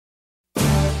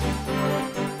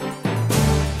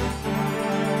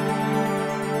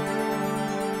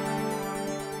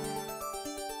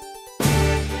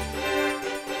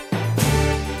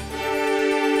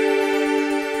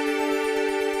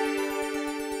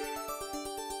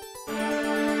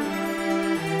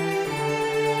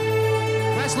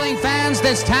wrestling fans,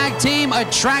 this tag team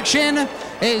attraction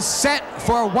is set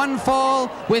for one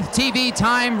fall with TV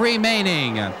time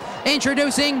remaining.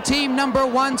 Introducing team number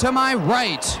 1 to my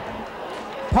right.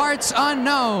 Parts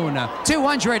unknown,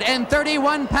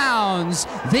 231 pounds,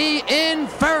 the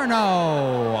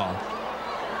Inferno.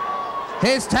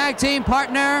 His tag team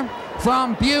partner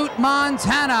from Butte,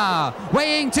 Montana,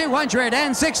 weighing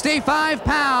 265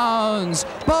 pounds,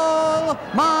 Bull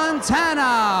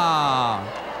Montana.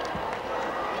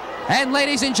 And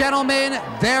ladies and gentlemen,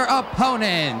 their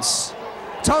opponents.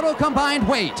 Total combined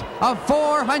weight of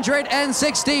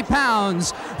 460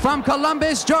 pounds from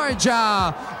Columbus,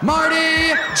 Georgia,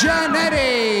 Marty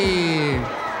Jannetty.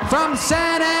 From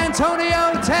San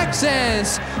Antonio,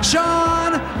 Texas,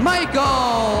 Shawn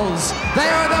Michaels. They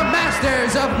are the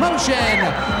masters of motion,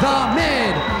 the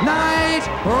Midnight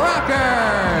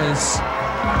Rockers.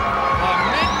 The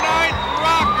Midnight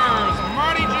Rockers,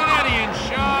 Marty Jannetty and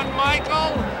Shawn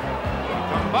Michaels.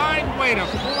 Combined weight of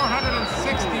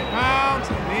 460 pounds.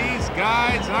 These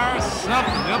guys are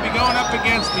something. They'll be going up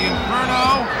against the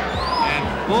Inferno and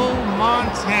Bull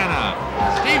Montana.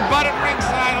 Steve Butt at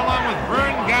ringside along with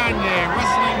Vern Gagne,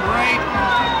 wrestling great.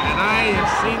 And I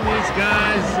have seen these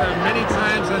guys many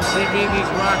times on TV,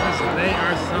 these Rockers, and they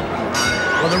are something.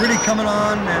 Well, they're really coming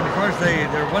on, and of course they're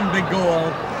one big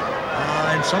goal.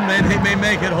 And someday they may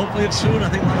make it. Hopefully it's soon.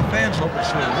 I think a lot of fans hope it's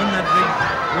soon. Win that big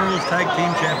World's Tag Team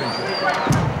Championship.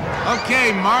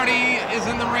 Okay, Marty is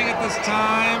in the ring at this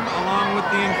time, along with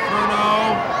the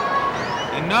Inferno.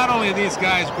 And not only are these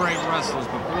guys great wrestlers,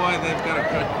 but boy, they've got a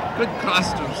good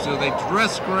costumes too. They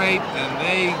dress great, and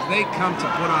they come to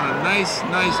put on a nice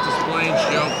display and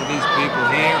show for these people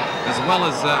here, as well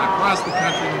as across the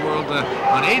country and the world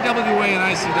on AWA and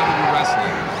ICW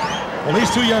wrestling. Well,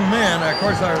 these two young men, of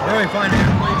course, are very fine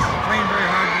athletes, train very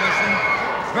hard in wrestling.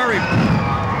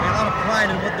 They have a lot of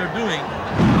pride in what they're doing.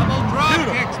 Double drop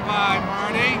kicks by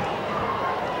Marty.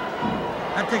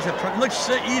 That takes looks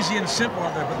so easy and simple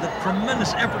out there, but the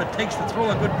tremendous effort it takes to throw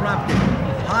a good drop kick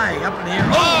high up in the air.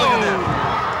 Oh, look at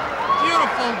that.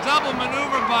 Beautiful double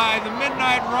maneuver by the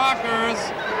Midnight Rockers.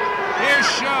 Here's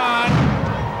Shawn.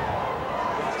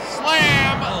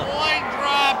 Slam, leg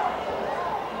drop.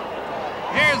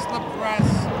 Here's the press.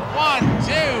 1,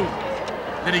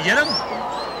 2. Did he get him?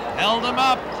 Held him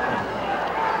up.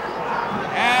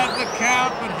 Had the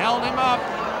count, but held him up.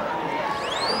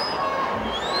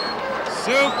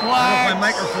 Suplex. I don't know if my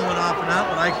microphone went off or not,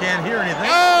 but I can't hear anything.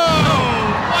 Oh,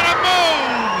 what a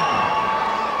move!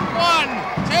 1,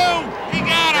 2, he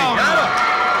got him.